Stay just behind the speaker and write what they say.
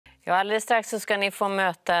Ja, alldeles strax så ska ni få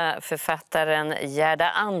möta författaren Gerda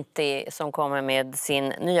Antti som kommer med sin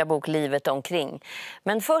nya bok Livet omkring.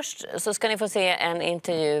 Men först så ska ni få se en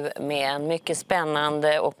intervju med en mycket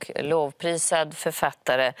spännande och lovprisad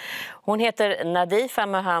författare. Hon heter Nadifa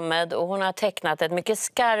Mohamed och hon har tecknat ett mycket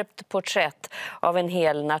skarpt porträtt av en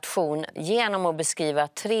hel nation genom att beskriva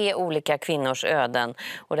 3 olika kvinnors öden.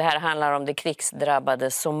 Och det här handlar om det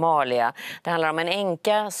krigsdrabbade Somalia. Det handlar om en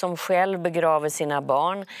änka som själv begraver sina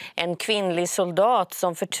barn. En kvinnlig soldat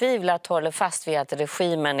som förtvivlat håller fast vid att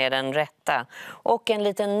regimen är den rätta. Och en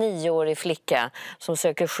liten 9-årig flicka som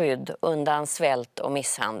söker skydd undan svält och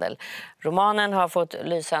misshandel. Romanen har fått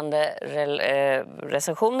lysande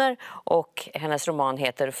recensioner och hennes roman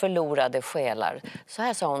heter Förlorade själar. Så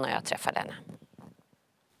här sa hon när jag träffade henne.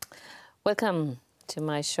 Welcome to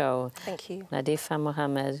my show. Thank you. Nadifa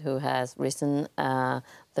Mohamed, who has written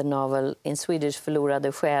the novel in Swedish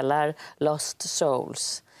Förlorade själar, Lost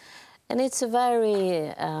Souls. And it's a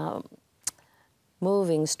very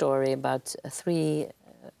moving story about 3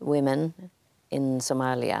 women in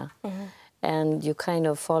Somalia. Mm-hmm. And you kind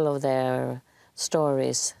of follow their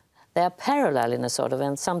stories. They are parallel in a sort of,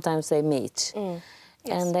 and sometimes they meet. Yes.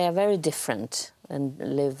 And they are very different and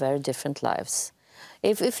live very different lives.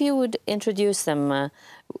 If you would introduce them,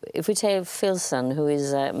 if we take Filson, who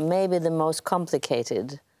is maybe the most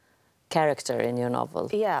complicated character in your novel.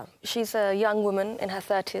 Yeah, she's a young woman in her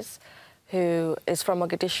 30s who is from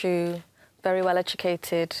Mogadishu, very well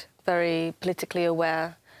educated, very politically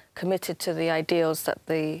aware, committed to the ideals that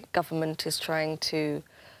the government is trying to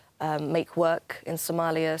make work in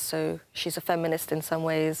Somalia. So she's a feminist in some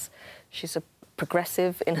ways. She's a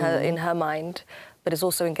progressive in her mind, but is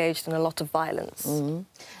also engaged in a lot of violence. Mm-hmm.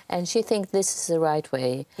 And she thinks this is the right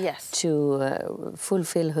way to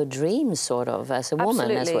fulfill her dreams, sort of, as a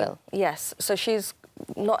woman as well. Yes, so she's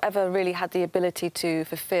not ever really had the ability to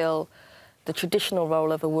fulfill the traditional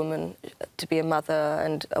role of a woman, to be a mother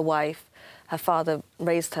and a wife. Her father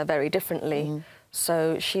raised her very differently,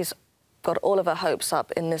 so she's got all of her hopes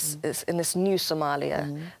up in this new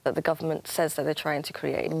Somalia that the government says that they're trying to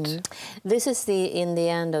create. This is in the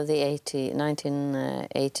end of the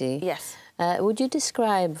 1980. Yes. Would you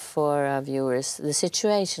describe for our viewers the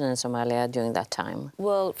situation in Somalia during that time?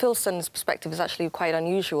 Well, Filson's perspective is actually quite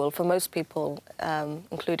unusual for most people,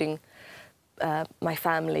 including my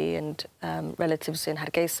family and relatives in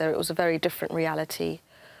Hargeisa. It was a very different reality.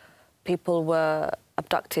 People were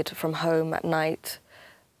abducted from home at night.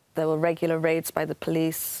 There were regular raids by the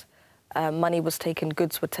police. Money was taken,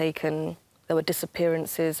 goods were taken. There were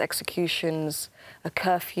disappearances, executions, a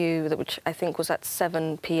curfew, which I think was at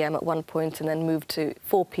 7 p.m. at one point and then moved to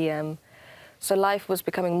 4 p.m. So life was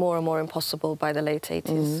becoming more and more impossible by the late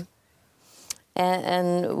 80s.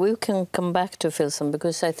 And we can come back to Filson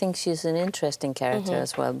because I think she's an interesting character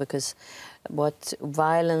as well, because what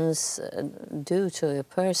violence do to a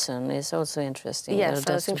person is also interesting. Yes,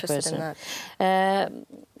 I was interested in that.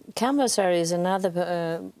 Canvasser is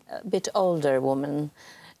another bit older woman,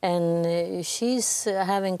 and she's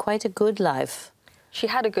having quite a good life. She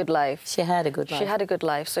had a good life. She had a good life. She had a good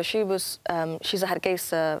life. So she was, she's a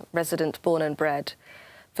Hargeisa resident, born and bred,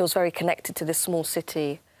 feels very connected to this small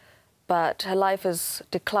city, but her life has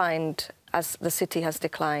declined as the city has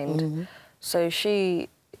declined. So she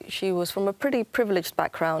was from a pretty privileged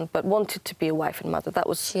background, but wanted to be a wife and mother. That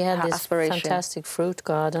was her aspiration. She had this fantastic fruit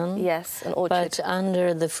garden. Yes, an orchard. But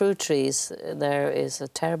under the fruit trees, there is a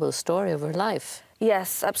terrible story of her life.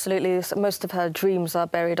 Yes, absolutely. Most of her dreams are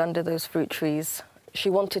buried under those fruit trees. She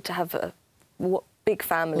wanted to have a big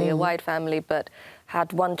family, a wide family, but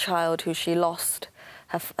had one child who she lost.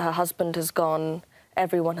 Her husband has gone,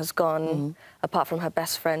 everyone has gone, apart from her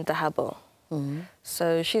best friend, Dahabo.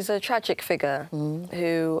 So she's a tragic figure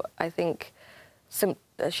who I think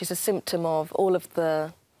she's a symptom of all of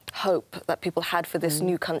the hope that people had for this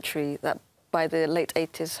new country that by the late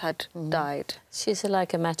 80s had died. She's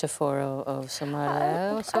like a metaphor of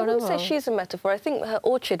Somalia, I wouldn't say she's a metaphor. I think her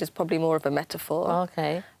orchard is probably more of a metaphor.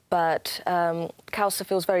 Okay. But Kausa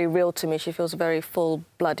feels very real to me. She feels a very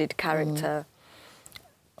full-blooded character.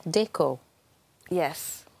 Deko.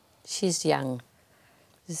 Yes. She's young.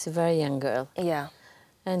 She's a very young girl. Yeah.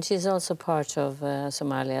 And she's also part of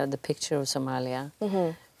Somalia, the picture of Somalia,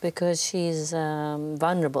 because she's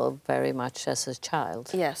vulnerable very much as a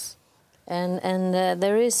child. Yes. And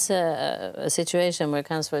there is a situation where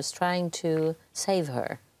Kansler is trying to save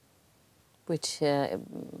her, which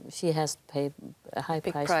she has to pay a high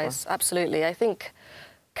price for. Absolutely. I think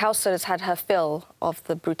Kausa has had her fill of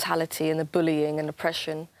the brutality and the bullying and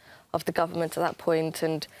oppression of the government at that point,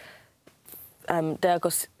 and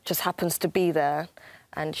Dergos just happens to be there,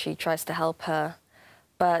 and she tries to help her.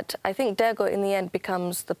 But I think Dergo, in the end,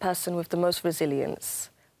 becomes the person with the most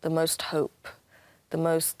resilience, the most hope, the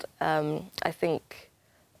most, I think,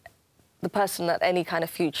 the person that any kind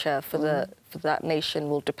of future for that nation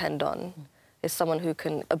will depend on. Is someone who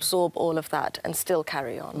can absorb all of that and still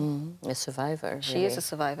carry on. A survivor, She really. is a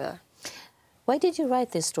survivor. Why did you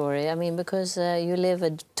write this story? I mean, because you live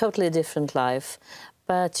a totally different life,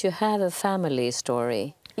 but you have a family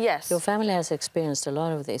story. Yes. Your family has experienced a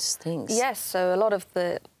lot of these things. Yes, so a lot of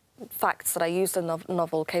the facts that I used in the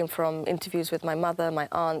novel came from interviews with my mother, my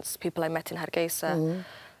aunts, people I met in Hargeisa.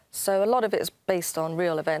 So a lot of it is based on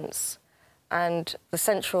real events. And the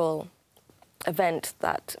central event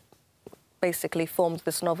that basically formed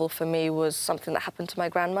this novel for me was something that happened to my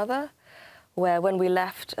grandmother, where when we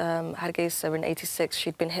left Hargeisa in '86,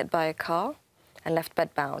 she'd been hit by a car and left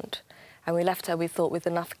bedbound. And we left her, we thought, with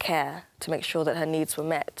enough care to make sure that her needs were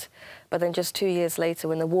met. But then just 2 years later,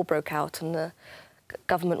 when the war broke out and the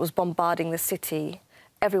government was bombarding the city,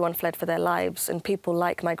 everyone fled for their lives, and people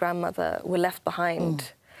like my grandmother were left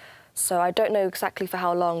behind. So I don't know exactly for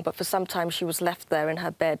how long, but for some time she was left there in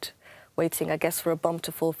her bed, waiting, I guess, for a bomb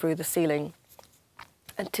to fall through the ceiling,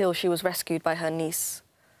 until she was rescued by her niece.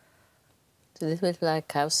 So this was like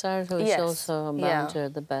Kausar, who is also bound to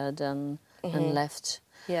the bed and left.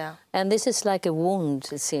 Yeah. And this is like a wound,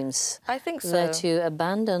 it seems. I think so. That you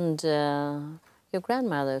abandoned your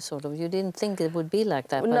grandmother, sort of. You didn't think it would be like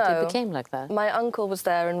that, but No. it became like that. My uncle was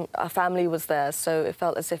there and our family was there, so it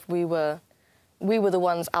felt as if we were the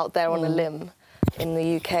ones out there on a limb in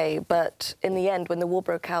the UK. But in the end, when the war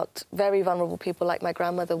broke out, very vulnerable people like my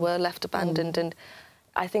grandmother were left abandoned, and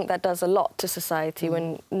I think that does a lot to society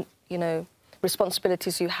when, you know,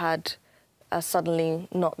 responsibilities you had are suddenly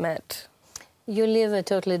not met. You live a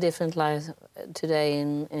totally different life today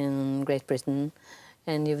in Great Britain,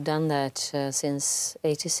 and you've done that since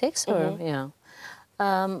 '86, or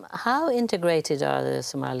how integrated are the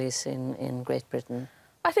Somalis in Great Britain?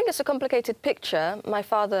 I think it's a complicated picture. My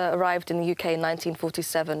father arrived in the UK in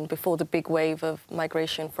 1947, before the big wave of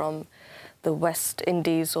migration from the West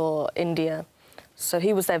Indies or India. So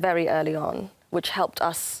he was there very early on, which helped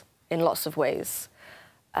us in lots of ways.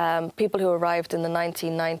 People who arrived in the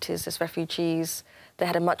 1990s as refugees, they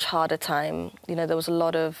had a much harder time. You know, there was a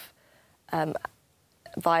lot of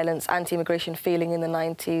violence, anti-immigration feeling in the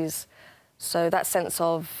 90s. So that sense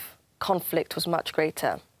of conflict was much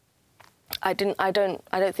greater. I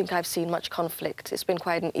don't think I've seen much conflict. It's been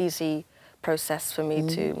quite an easy process for me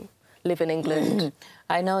to live in England.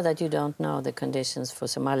 I know that you don't know the conditions for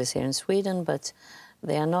Somalis here in Sweden, but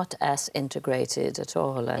they are not as integrated at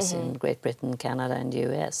all as in Great Britain, Canada and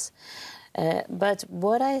US. But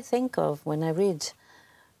what I think of when I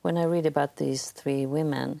read about these three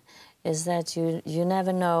women is that you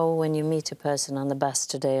never know when you meet a person on the bus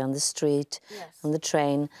today, on the street, on the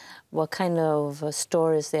train, what kind of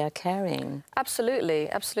stories they are carrying. Absolutely,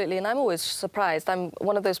 absolutely. And I'm always surprised. I'm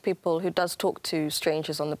one of those people who does talk to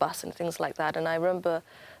strangers on the bus and things like that. And I remember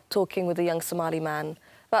talking with a young Somali man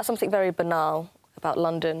about something very banal, about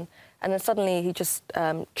London. And then suddenly he just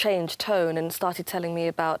changed tone and started telling me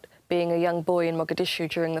about being a young boy in Mogadishu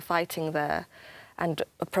during the fighting there and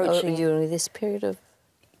approaching... During this period of...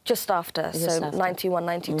 Just after, so 91,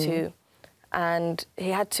 92. And he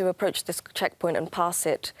had to approach this checkpoint and pass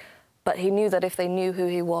it, but he knew that if they knew who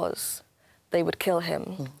he was, they would kill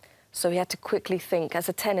him. So he had to quickly think, as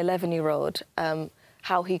a 10, 11-year-old,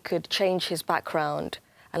 how he could change his background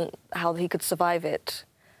and how he could survive it.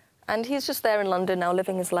 And he's just there in London now,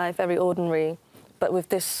 living his life, very ordinary, but with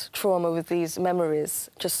this trauma, with these memories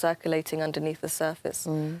just circulating underneath the surface.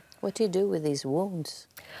 What do you do with these wounds?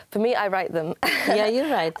 For me, I write them. Yeah, you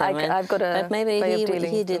write them. I've got a but maybe way of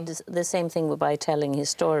dealing he with did them. the same thing by telling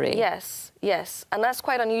his story. Yes, yes. And that's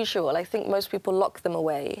quite unusual. I think most people lock them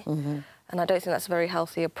away. And I don't think that's a very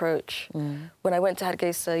healthy approach. When I went to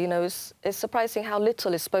Hargeisa, you know, it's surprising how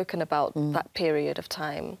little is spoken about that period of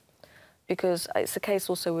time. Because it's the case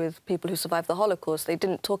also with people who survived the Holocaust. They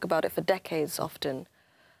didn't talk about it for decades often.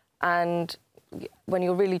 And when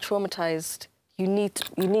you're really traumatized, you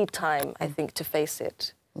need time, I think, to face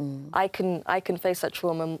it. I can face that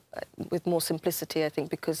trauma with more simplicity, I think,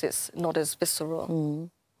 because it's not as visceral.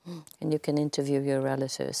 And you can interview your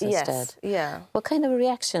relatives instead. Yes, yeah. What kind of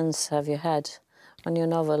reactions have you had on your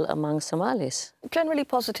novel among Somalis? Generally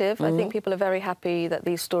positive. I think people are very happy that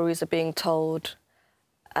these stories are being told.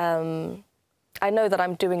 I know that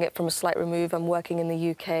I'm doing it from a slight remove. I'm working in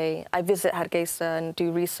the UK. I visit Hargeisa and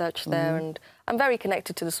do research there, and I'm very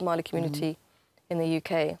connected to the Somali community in the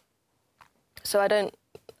UK. So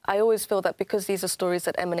I always feel that because these are stories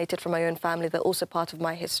that emanated from my own family, they're also part of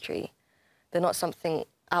my history. They're not something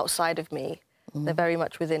outside of me. They're very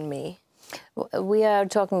much within me. We are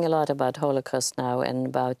talking a lot about Holocaust now and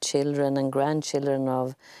about children and grandchildren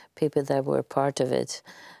of people that were part of it.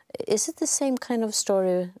 Is it the same kind of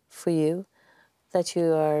story for you? That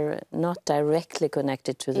you are not directly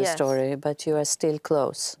connected to the story, but you are still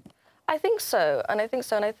close? I think so, and I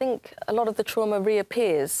think a lot of the trauma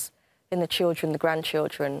reappears in the children, the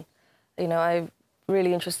grandchildren. You know, I'm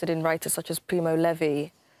really interested in writers such as Primo Levi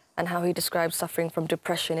and how he describes suffering from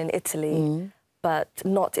depression in Italy, but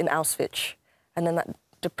not in Auschwitz. And then that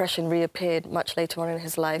depression reappeared much later on in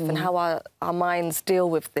his life, and how our minds deal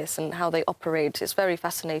with this and how they operate. It's very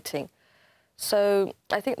fascinating. So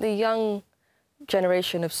I think the young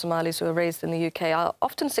generation of Somalis who are raised in the UK are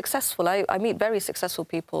often successful. I meet very successful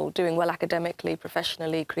people doing well academically,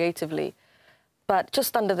 professionally, creatively. But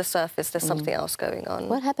just under the surface, there's something else going on.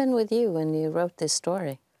 What happened with you when you wrote this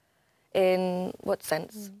story? In what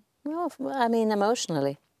sense? Well, I mean,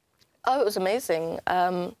 emotionally. Oh, it was amazing.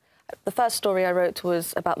 The first story I wrote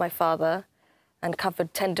was about my father and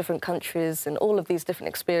covered 10 different countries and all of these different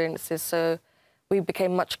experiences. So we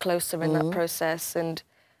became much closer in that process. And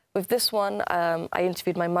with this one, I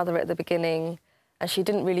interviewed my mother at the beginning, and she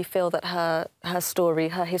didn't really feel that her story,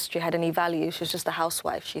 her history had any value. She was just a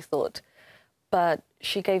housewife, she thought. But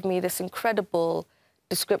she gave me this incredible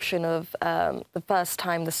description of the first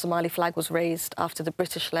time the Somali flag was raised after the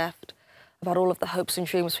British left, about all of the hopes and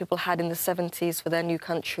dreams people had in the 70s for their new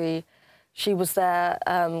country. She was there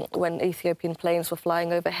when Ethiopian planes were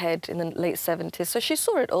flying overhead in the late 70s. So she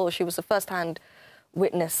saw it all. She was a first-hand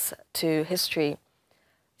witness to history.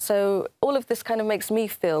 So all of this kind of makes me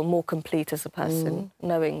feel more complete as a person,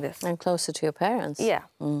 knowing this. And closer to your parents. Yeah.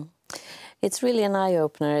 It's really an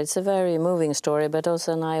eye-opener. It's a very moving story, but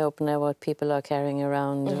also an eye-opener what people are carrying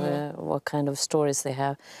around, what kind of stories they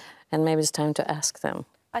have. And maybe it's time to ask them.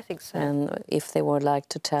 I think so. And if they would like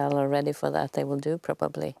to tell or ready for that, they will do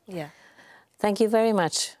probably. Yeah. Thank you very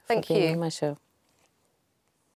much Thank for being you on my show.